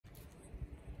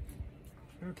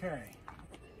Okay,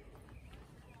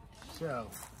 so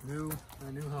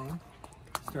our new home.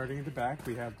 Starting at the back,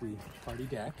 we have the party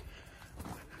deck.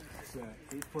 It's an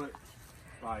 8-foot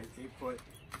by 8-foot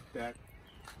deck.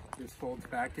 This folds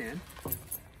back in,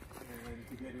 and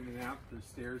to get in and out, there's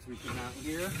stairs we come out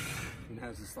here, and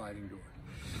has a sliding door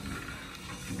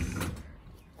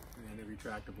and a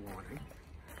retractable awning.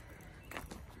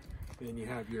 Then you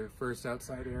have your first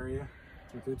outside area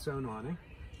with its own awning.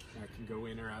 That can go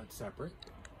in or out separate.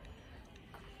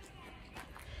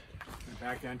 The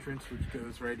back entrance, which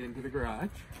goes right into the garage.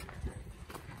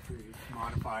 We've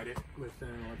modified it with an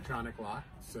electronic lock,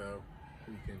 so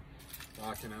you can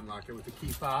lock and unlock it with a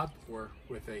key fob or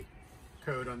with a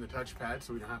code on the touchpad,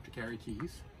 so we don't have to carry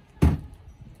keys.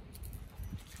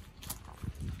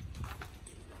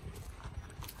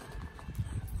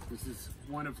 This is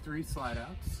one of 3 slide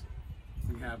outs.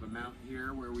 We have a mount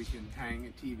here where we can hang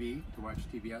a TV to watch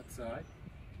TV outside.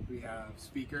 We have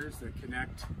speakers that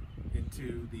connect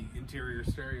into the interior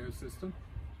stereo system.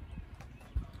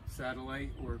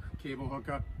 Satellite or cable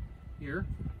hookup here,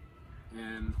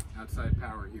 and outside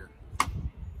power here.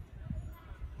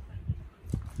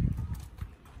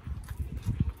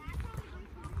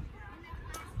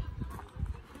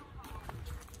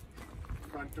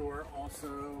 Front door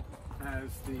also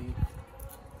has the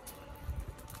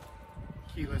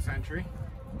keyless entry,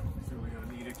 so we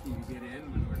don't need a key to get in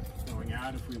when we're going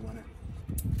out if we want to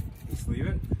just leave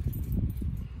it.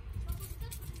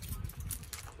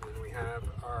 And we have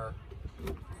our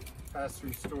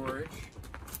pass-through storage.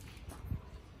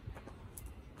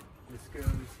 This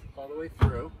goes all the way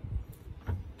through,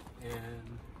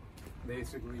 and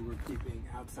basically we're keeping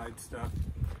outside stuff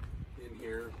in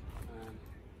here.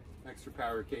 Extra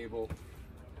power cable,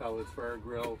 pellets for our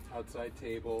grill, outside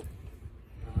table,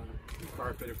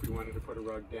 carpet if we wanted to put a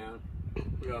rug down.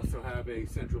 We also have a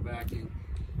central vacuum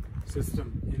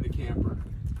system in the camper.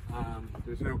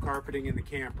 There's no carpeting in the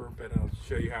camper, but I'll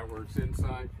show you how it works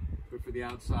inside. But for the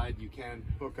outside, you can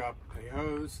hook up a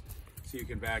hose so you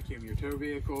can vacuum your tow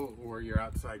vehicle or your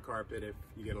outside carpet if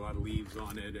you get a lot of leaves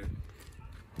on it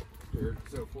or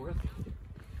so forth.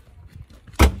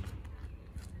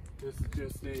 This is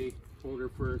just a holder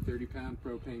for a 30-pound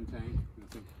propane tank.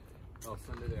 Nothing else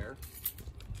under there.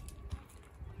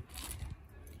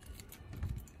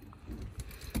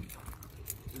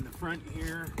 In the front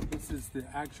here, this is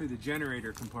actually the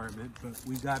generator compartment, but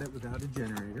we got it without a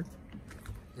generator.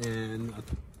 And I'll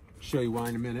show you why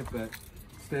in a minute, but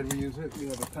instead we use it. We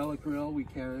have a pellet grill we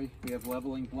carry. We have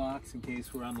leveling blocks in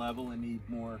case we're on level and need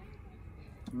more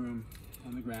room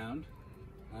on the ground.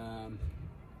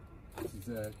 This is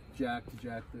a jack to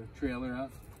jack the trailer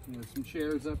up. We have some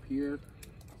chairs up here,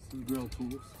 some grill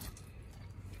tools.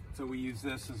 So we use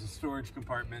this as a storage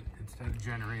compartment instead of a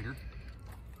generator.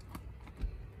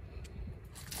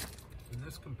 In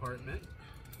this compartment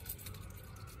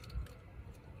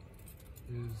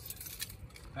is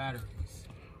batteries.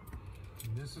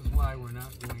 And this is why we're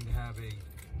not going to have a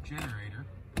generator.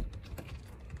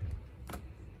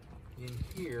 In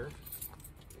here,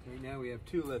 right now we have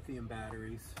 2 lithium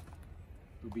batteries.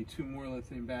 There'll be 2 more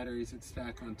lithium batteries that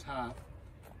stack on top,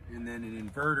 and then an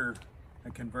inverter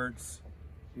that converts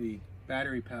the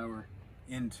battery power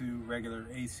into regular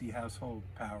AC household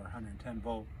power, 110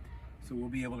 volt. So we'll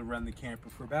be able to run the camper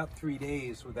for about 3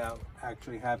 days without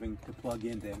actually having to plug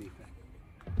into anything.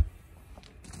 And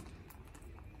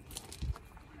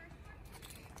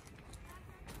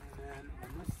then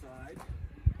on this side,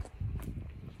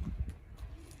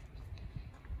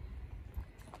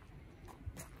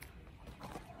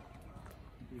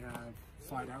 we have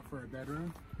slide out for our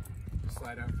bedroom,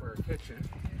 slide out for our kitchen,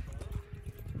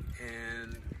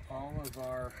 and all of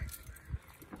our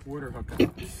water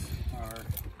hookups are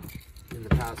in the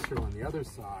pass-through on the other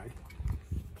side,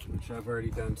 which I've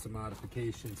already done some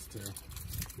modifications to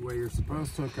the way you're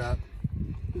supposed to hook up.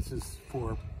 This is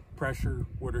for pressure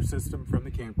water system from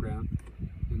the campground,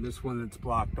 and this one that's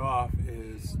blocked off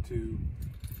is to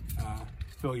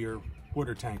fill your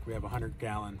water tank. We have a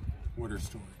 100-gallon water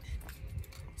storage.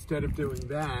 Instead of doing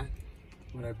that,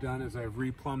 what I've done is I've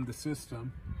replumbed the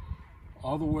system.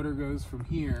 All the water goes from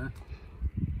here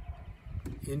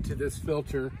into this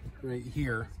filter right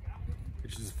here,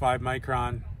 which is a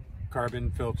 5-micron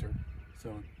carbon filter. So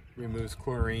it removes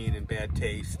chlorine and bad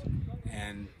taste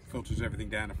and filters everything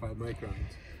down to 5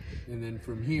 microns. And then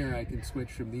from here, I can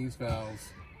switch from these valves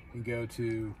and go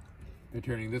to, by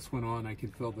turning this one on, I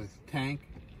can fill the tank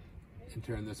and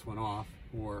turn this one off,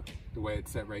 or the way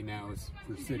it's set right now is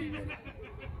for city water.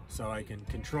 So I can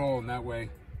control, and that way,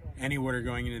 any water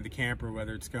going into the camper,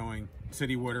 whether it's going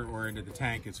city water or into the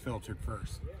tank, is filtered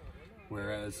first.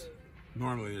 Whereas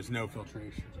normally there's no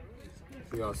filtration.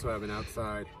 We also have an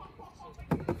outside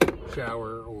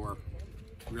shower, or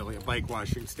really a bike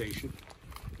washing station.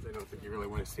 I don't think you really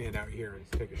want to stand out here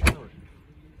and take a shower.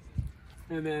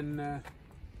 And then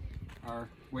our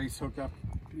waste hookup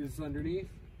is underneath,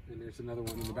 and there's another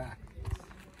one in the back.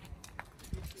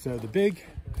 So the big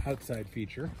outside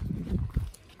feature,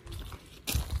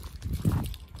 this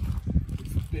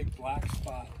big black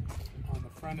spot on the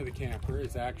front of the camper,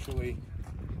 is actually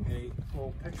a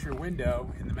full picture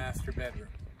window in the master bedroom.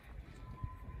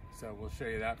 So we'll show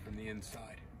you that from the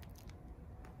inside.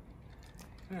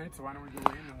 All right, so why don't we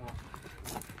go in and we'll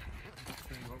show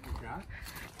you what we've got.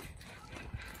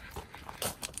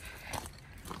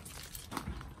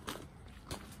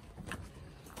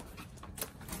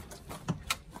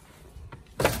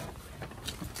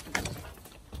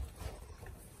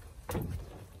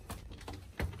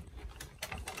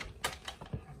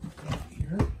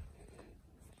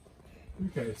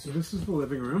 Okay, so this is the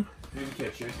living room and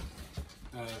kitchen.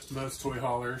 Most toy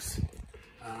haulers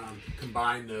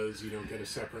combine those. You don't get a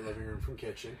separate living room from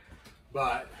kitchen.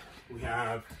 But we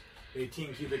have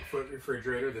 18 cubic foot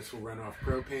refrigerator. This will run off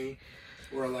propane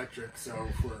or electric. So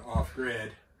if we're off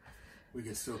grid, we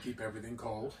can still keep everything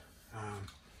cold.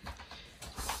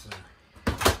 It's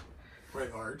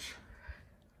quite large.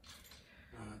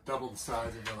 Double the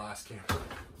size of the last camper.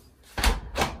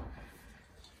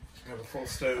 We have a full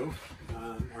stove.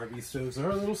 RV stoves are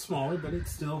a little smaller, but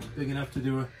it's still big enough to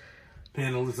do a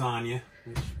pan of lasagna,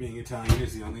 which, being Italian,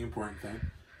 is the only important thing.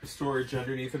 Storage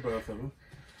underneath of both of them.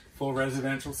 Full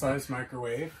residential size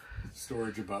microwave.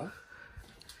 Storage above.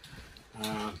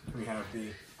 We have the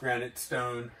granite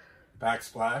stone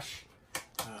backsplash.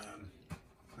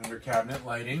 Under cabinet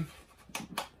lighting.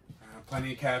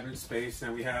 Plenty of cabinet space.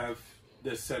 Now we have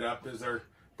this set up as our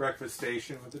breakfast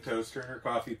station with a toaster and our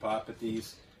coffee pot, but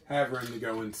these have room to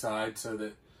go inside so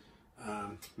that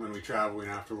when we travel we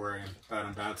don't have to worry about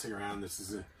them bouncing around. This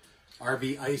is a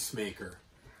RV ice maker,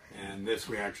 and this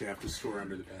we actually have to store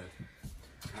under the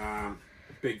bed.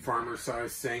 Big farmer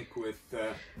size sink with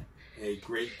a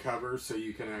grate cover, so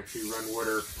you can actually run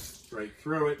water right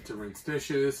through it to rinse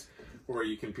dishes, or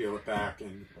you can peel it back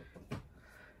and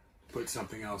put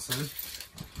something else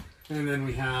in. And then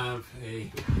we have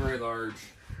a very large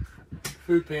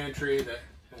food pantry that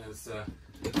has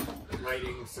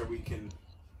lighting so we can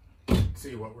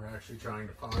see what we're actually trying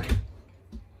to find.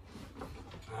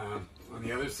 On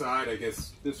the other side, I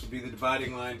guess this would be the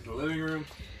dividing line to the living room.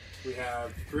 We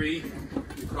have 3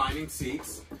 reclining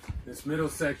seats. This middle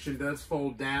section does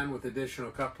fold down with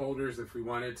additional cup holders if we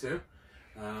wanted to.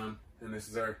 And this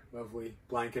is our lovely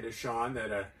blanket of Sean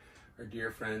that our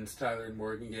dear friends Tyler and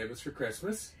Morgan gave us for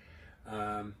Christmas.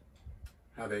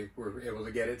 How they were able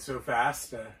to get it so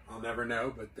fast, I'll never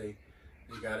know, but they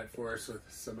got it for us with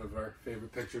some of our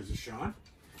favorite pictures of Sean.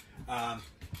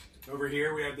 Over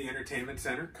here we have the entertainment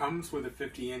center. Comes with a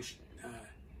 50-inch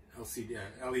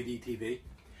LED TV.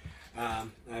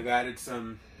 I've added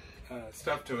some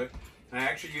stuff to it. I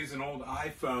actually use an old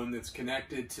iPhone that's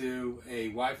connected to a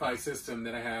Wi-Fi system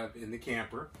that I have in the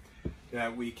camper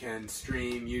that we can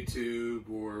stream YouTube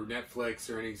or Netflix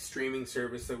or any streaming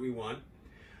service that we want.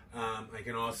 I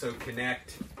can also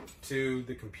connect to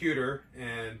the computer,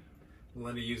 and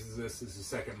Melinda uses this as a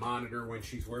second monitor when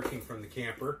she's working from the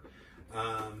camper.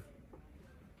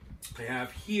 I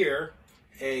have here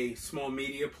a small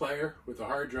media player with a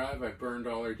hard drive. I've burned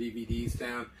all our DVDs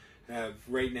down. I have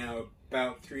right now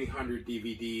about 300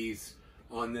 DVDs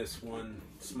on this one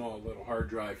small little hard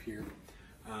drive here.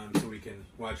 So we can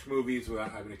watch movies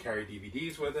without having to carry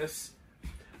DVDs with us.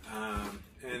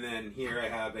 And then here I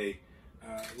have a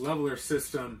leveler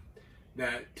system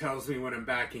that tells me when I'm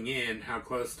backing in how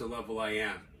close to level I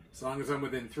am. As long as I'm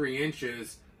within 3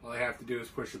 inches, all I have to do is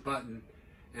push a button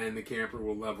and the camper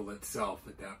will level itself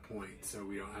at that point. So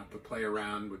we don't have to play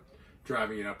around with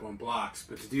driving it up on blocks.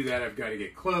 But to do that, I've got to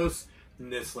get close,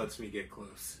 and this lets me get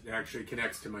close. It actually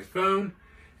connects to my phone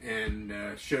and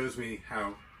shows me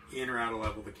how in or out of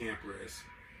level the camper is.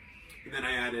 And then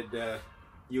I added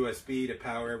USB to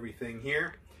power everything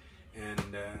here.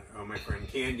 And my friend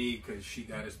Candy, because she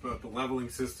got us both the leveling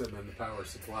system and the power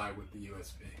supply with the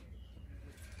USB.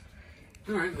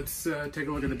 All right, let's take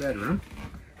a look at the bedroom.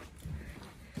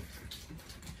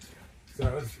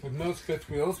 So as with most fifth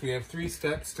wheels, we have 3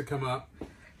 steps to come up.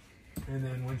 And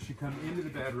then once you come into the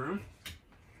bedroom,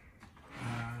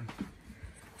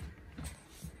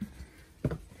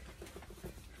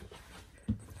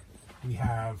 we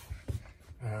have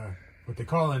what they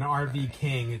call an RV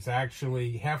king. It's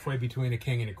actually halfway between a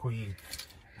king and a queen.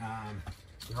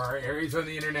 There are areas on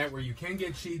the internet where you can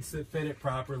get sheets that fit it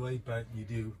properly, but you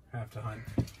do have to hunt.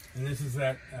 And this is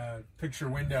that picture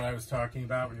window I was talking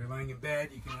about. When you're laying in bed,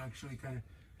 you can actually kind of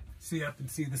see up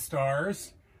and see the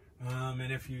stars.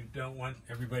 And if you don't want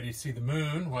everybody to see the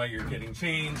moon while you're getting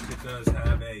changed, it does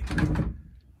have a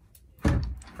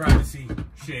privacy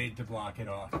shade to block it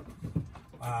off.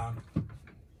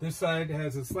 This side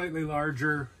has a slightly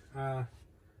larger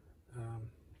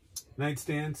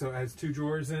nightstand, so it has 2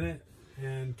 drawers in it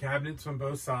and cabinets on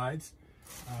both sides.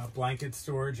 Blanket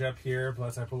storage up here,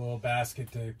 plus I put a little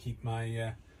basket to keep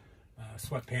my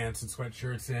sweatpants and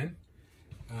sweatshirts in.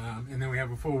 And then we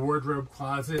have a full wardrobe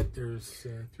closet. There's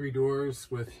 3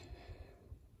 doors with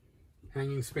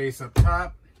hanging space up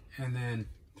top, and then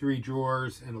 3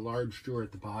 drawers and a large drawer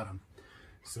at the bottom.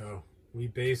 So we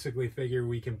basically figure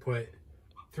we can put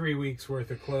 3 weeks worth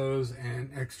of clothes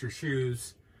and extra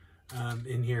shoes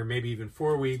in here, maybe even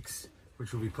 4 weeks,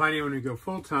 which will be plenty when we go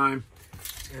full time.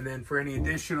 And then for any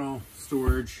additional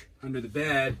storage under the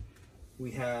bed,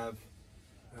 we have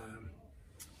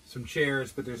some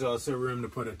chairs, but there's also room to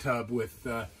put a tub with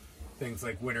things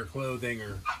like winter clothing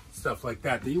or stuff like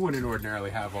that that you wouldn't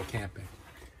ordinarily have while camping.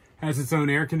 Has its own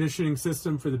air conditioning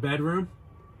system for the bedroom.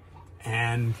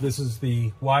 And this is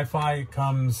the Wi-Fi. It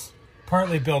comes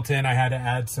partly built in. I had to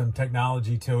add some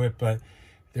technology to it, but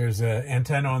there's an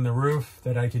antenna on the roof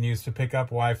that I can use to pick up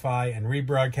Wi-Fi and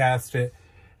rebroadcast it.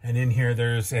 And in here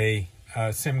there's a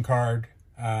SIM card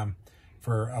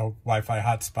for a Wi-Fi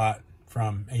hotspot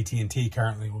from AT&T.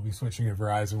 Currently we'll be switching to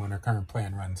Verizon when our current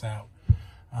plan runs out.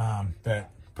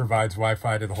 That provides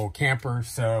Wi-Fi to the whole camper,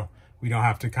 so we don't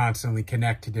have to constantly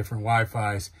connect to different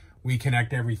Wi-Fis. We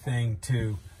connect everything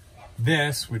to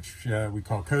this, which we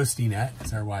call CoastyNet.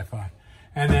 It's our Wi-Fi.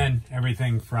 And then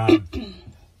everything from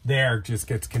there just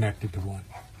gets connected to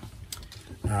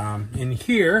one. In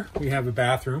here, we have a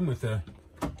bathroom with a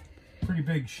pretty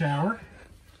big shower.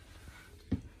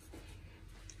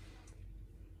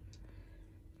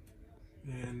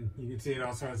 And you can see it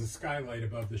also has a skylight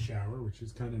above the shower, which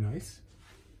is kind of nice.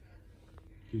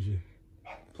 Gives you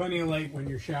plenty of light when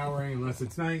you're showering, unless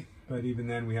it's night, but even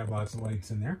then we have lots of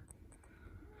lights in there.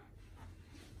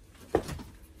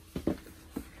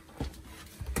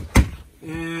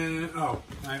 And oh,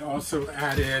 I also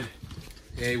added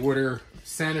a water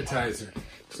sanitizer.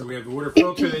 So we have the water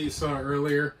filter that you saw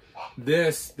earlier.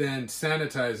 This then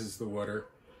sanitizes the water,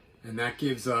 and that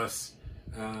gives us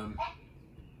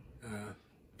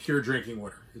pure drinking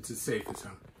water. It's as safe as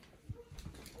home.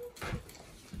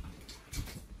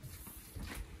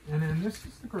 And then this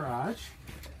is the garage.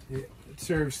 It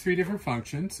serves 3 different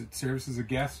functions. It serves as a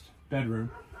guest bedroom.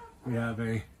 We have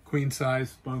a queen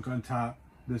size bunk on top.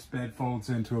 This bed folds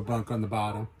into a bunk on the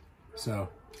bottom, so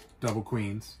double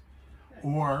queens.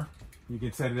 Or you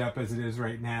can set it up as it is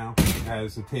right now. It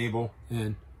has a table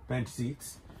and bench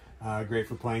seats. Great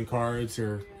for playing cards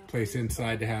or place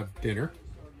inside to have dinner.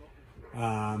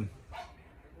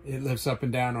 It lifts up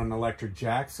and down on an electric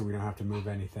jack, so we don't have to move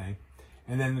anything.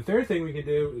 And then the third thing we can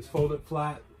do is fold it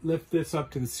flat, lift this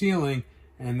up to the ceiling,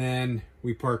 and then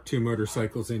we park 2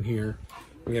 motorcycles in here.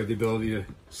 We have the ability to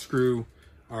screw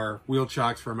our wheel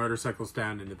chocks for our motorcycles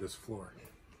down into this floor.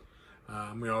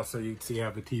 We also, you can see,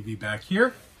 have a TV back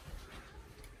here,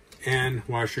 and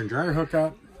washer and dryer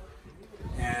hookup.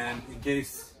 And in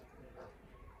case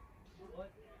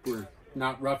we're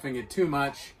not roughing it too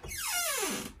much,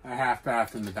 a half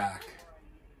bath in the back.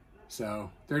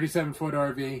 So 37-foot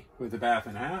RV with a bath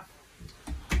and a half.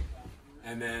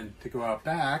 And then to go out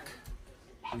back,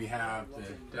 we have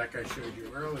the deck I showed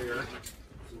you earlier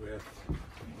with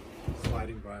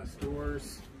sliding glass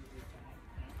doors,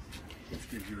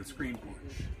 which gives you a screen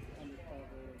porch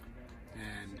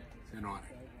and an awning.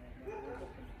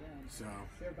 So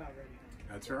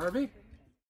that's our RV.